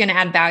 way that you can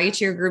add value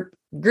to your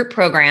group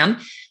program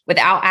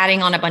without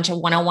adding on a bunch of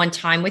one-on-one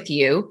time with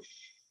you,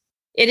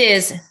 it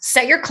is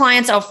set your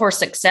clients up for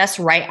success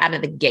right out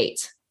of the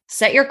gate.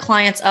 Set your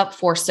clients up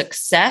for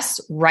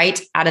success right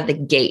out of the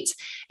gate.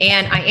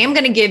 And I am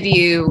going to give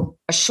you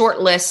a short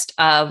list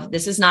of,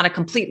 this is not a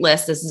complete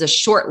list, this is a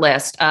short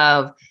list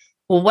of,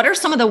 well, what are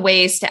some of the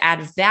ways to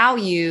add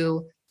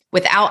value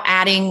without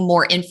adding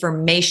more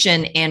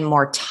information and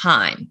more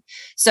time?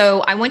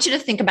 So I want you to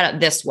think about it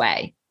this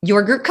way.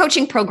 Your group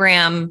coaching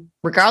program,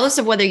 regardless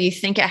of whether you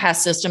think it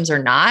has systems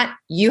or not,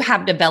 you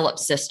have developed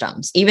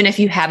systems, even if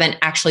you haven't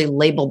actually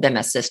labeled them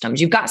as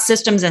systems. You've got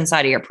systems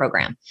inside of your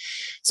program.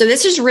 So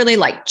this is really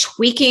like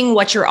tweaking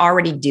what you're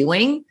already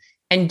doing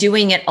and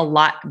doing it a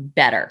lot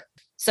better.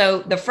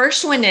 So the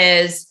first one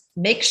is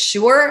make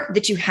sure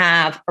that you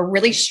have a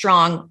really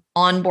strong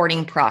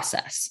onboarding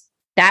process.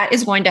 That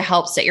is going to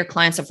help set your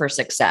clients up for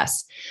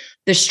success.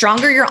 The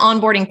stronger your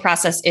onboarding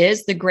process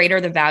is, the greater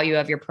the value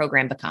of your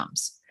program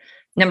becomes.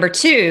 Number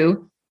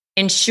 2,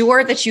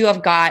 ensure that you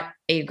have got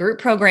a group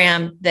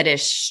program that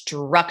is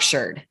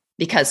structured,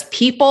 because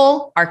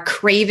people are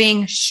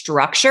craving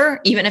structure.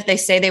 Even if they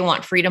say they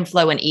want freedom,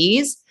 flow, and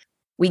ease,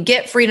 we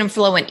get freedom,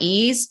 flow, and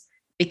ease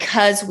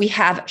because we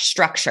have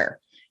structure.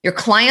 Your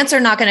clients are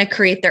not going to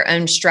create their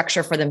own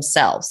structure for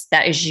themselves.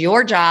 That is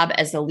your job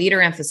as the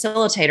leader and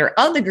facilitator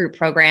of the group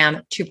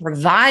program to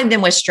provide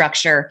them with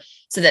structure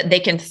so that they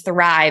can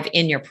thrive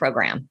in your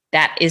program.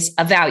 That is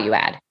a value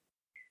add.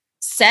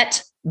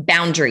 Set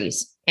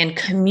boundaries and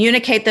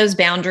communicate those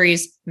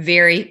boundaries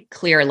very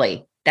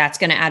clearly. That's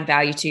going to add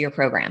value to your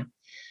program.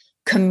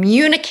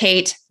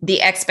 Communicate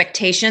the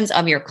expectations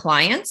of your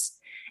clients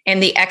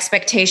and the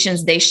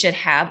expectations they should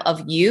have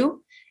of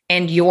you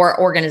and your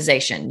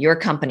organization, your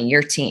company,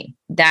 your team.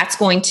 That's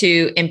going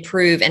to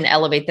improve and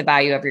elevate the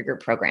value of your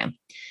group program.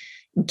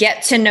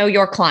 Get to know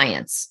your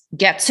clients,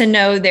 get to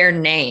know their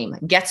name,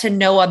 get to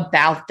know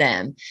about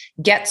them,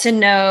 get to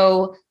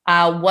know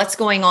what's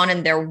going on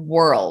in their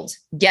world,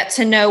 get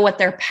to know what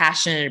they're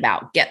passionate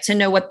about, get to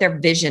know what their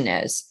vision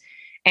is.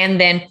 And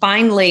then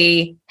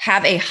finally,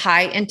 have a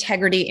high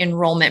integrity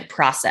enrollment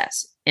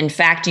process. In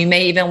fact, you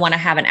may even want to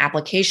have an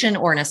application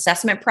or an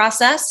assessment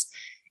process,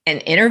 an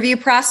interview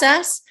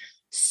process,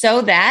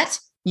 so that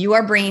you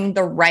are bringing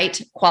the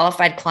right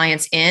qualified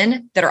clients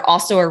in that are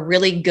also a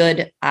really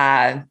good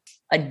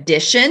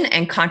addition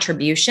and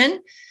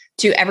contribution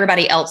to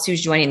everybody else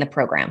who's joining the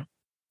program.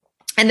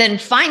 And then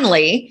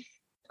finally,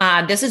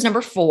 this is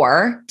number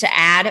 4, to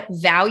add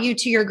value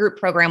to your group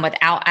program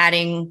without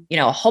adding,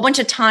 a whole bunch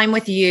of time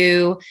with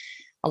you,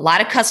 a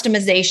lot of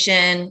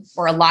customization,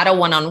 or a lot of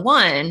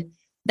one-on-one.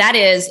 That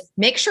is,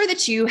 make sure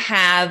that you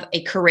have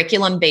a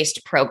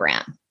curriculum-based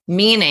program,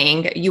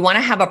 meaning you want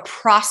to have a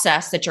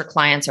process that your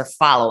clients are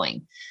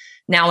following.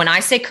 Now, when I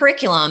say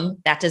curriculum,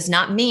 that does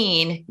not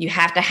mean you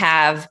have to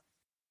have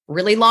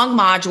really long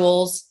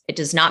modules. It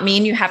does not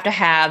mean you have to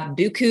have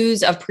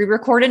bukus of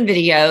pre-recorded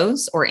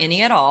videos or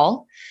any at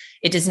all.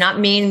 It does not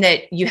mean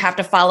that you have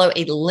to follow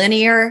a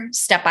linear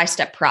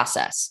step-by-step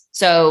process.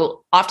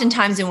 So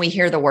oftentimes when we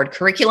hear the word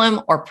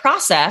curriculum or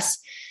process,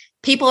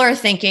 people are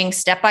thinking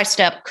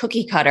step-by-step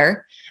cookie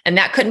cutter, and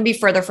that couldn't be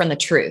further from the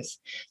truth.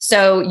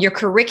 So your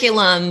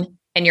curriculum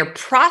and your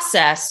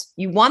process,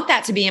 you want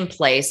that to be in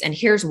place. And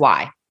here's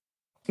why.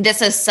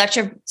 This is such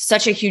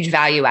a huge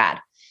value add.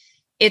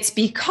 It's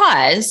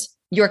because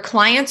your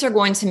clients are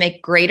going to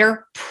make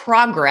greater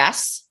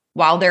progress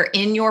while they're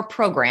in your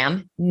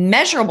program,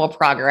 measurable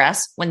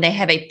progress when they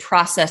have a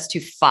process to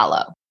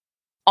follow.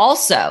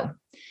 Also,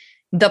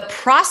 The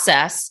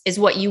process is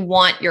what you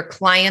want your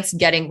clients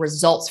getting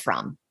results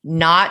from,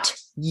 not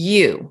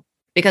you.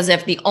 Because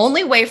if the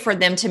only way for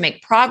them to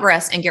make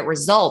progress and get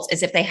results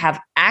is if they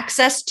have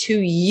access to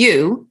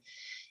you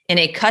in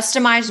a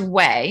customized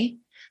way,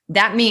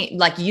 that means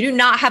like you do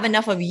not have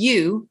enough of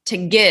you to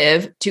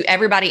give to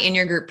everybody in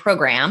your group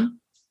program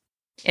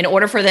in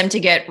order for them to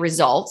get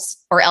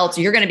results, or else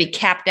you're going to be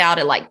capped out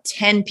at like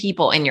 10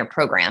 people in your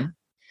program.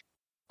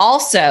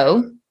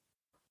 Also,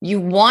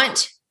 you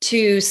want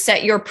to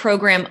set your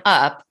program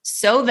up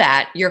so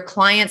that your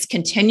clients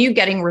continue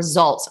getting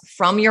results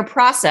from your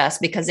process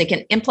because they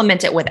can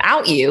implement it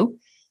without you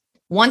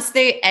once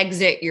they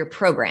exit your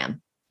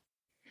program.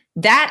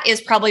 That is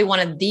probably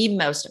one of the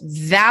most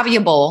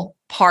valuable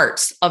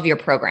parts of your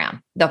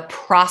program, the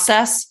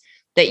process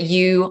that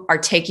you are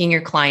taking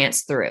your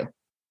clients through.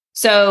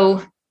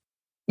 So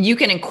you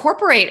can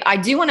incorporate, I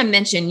do want to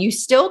mention, you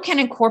still can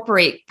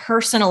incorporate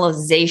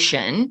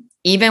personalization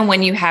even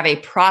when you have a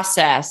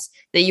process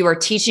that you are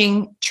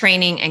teaching,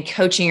 training, and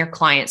coaching your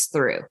clients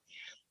through.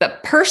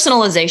 But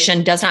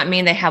personalization does not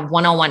mean they have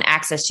one-on-one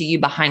access to you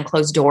behind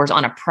closed doors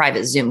on a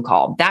private Zoom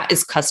call. That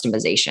is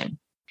customization.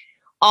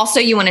 Also,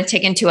 you want to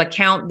take into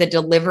account the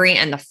delivery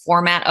and the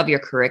format of your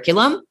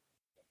curriculum.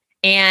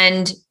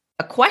 And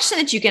a question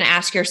that you can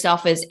ask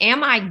yourself is,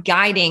 am I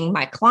guiding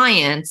my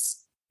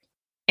clients?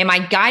 Am I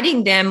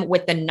guiding them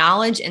with the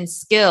knowledge and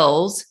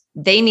skills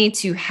they need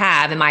to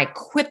have? Am I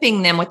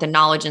equipping them with the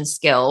knowledge and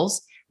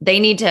skills they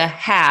need to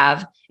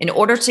have in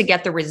order to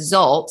get the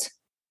result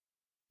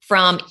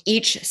from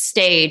each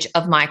stage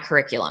of my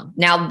curriculum?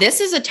 Now,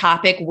 this is a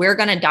topic we're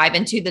going to dive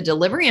into, the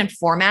delivery and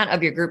format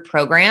of your group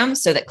program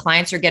so that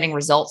clients are getting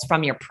results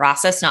from your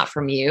process, not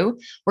from you.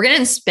 We're going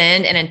to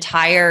spend an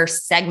entire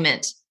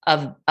segment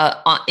of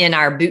in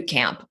our boot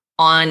camp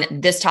on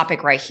this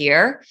topic right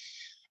here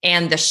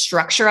and the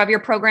structure of your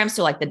program.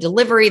 So like the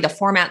delivery, the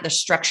format, the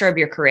structure of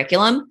your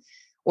curriculum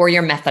or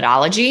your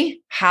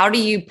methodology. How do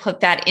you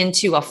put that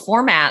into a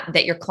format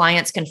that your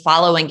clients can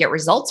follow and get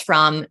results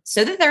from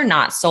so that they're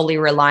not solely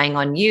relying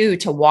on you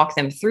to walk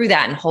them through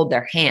that and hold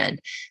their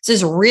hand? This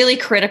is really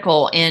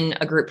critical in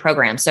a group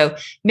program. So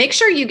make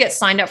sure you get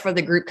signed up for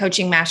the Group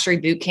Coaching Mastery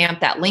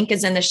Bootcamp. That link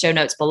is in the show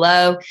notes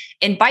below.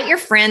 Invite your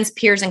friends,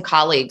 peers, and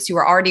colleagues who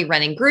are already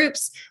running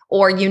groups,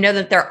 or you know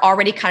that they're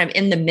already kind of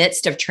in the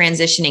midst of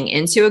transitioning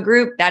into a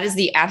group. That is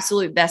the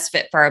absolute best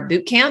fit for our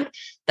bootcamp.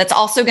 That's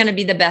also going to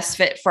be the best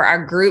fit for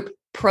our Group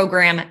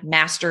Program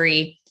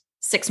Mastery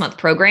 6-month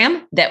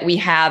program that we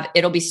have.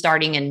 It'll be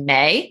starting in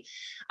May.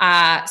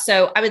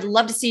 So I would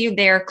love to see you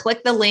there.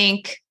 Click the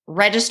link,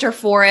 register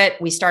for it.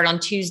 We start on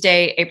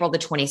Tuesday, April the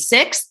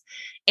 26th.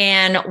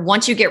 And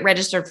once you get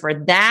registered for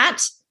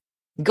that,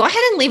 go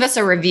ahead and leave us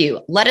a review.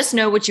 Let us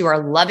know what you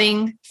are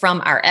loving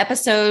from our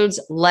episodes.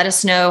 Let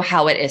us know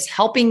how it is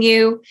helping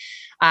you.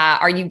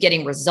 Are you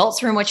getting results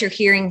from what you're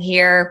hearing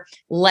here?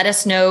 Let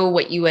us know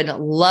what you would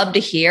love to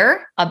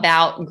hear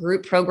about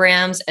group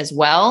programs as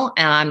well.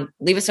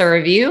 Leave us a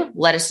review.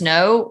 Let us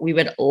know. We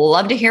would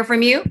love to hear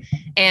from you.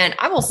 And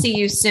I will see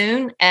you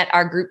soon at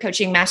our Group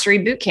Coaching Mastery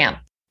Bootcamp.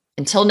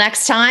 Until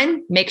next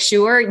time, make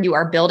sure you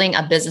are building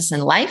a business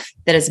and life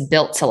that is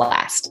built to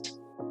last.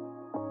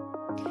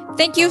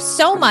 Thank you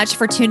so much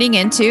for tuning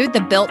into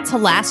the Built to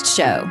Last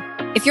show.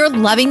 If you're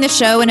loving the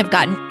show and have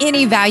gotten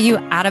any value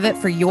out of it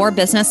for your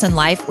business and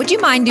life, would you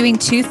mind doing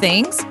 2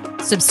 things?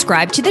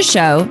 Subscribe to the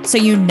show so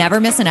you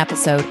never miss an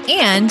episode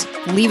and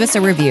leave us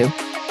a review.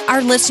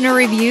 Our listener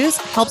reviews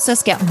helps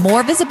us get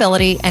more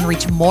visibility and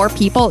reach more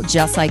people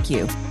just like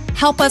you.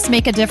 Help us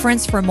make a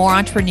difference for more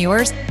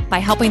entrepreneurs by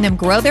helping them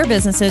grow their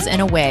businesses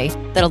in a way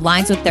that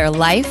aligns with their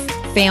life,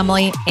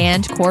 family,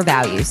 and core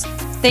values.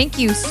 Thank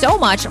you so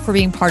much for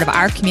being part of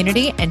our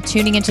community and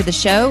tuning into the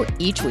show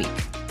each week.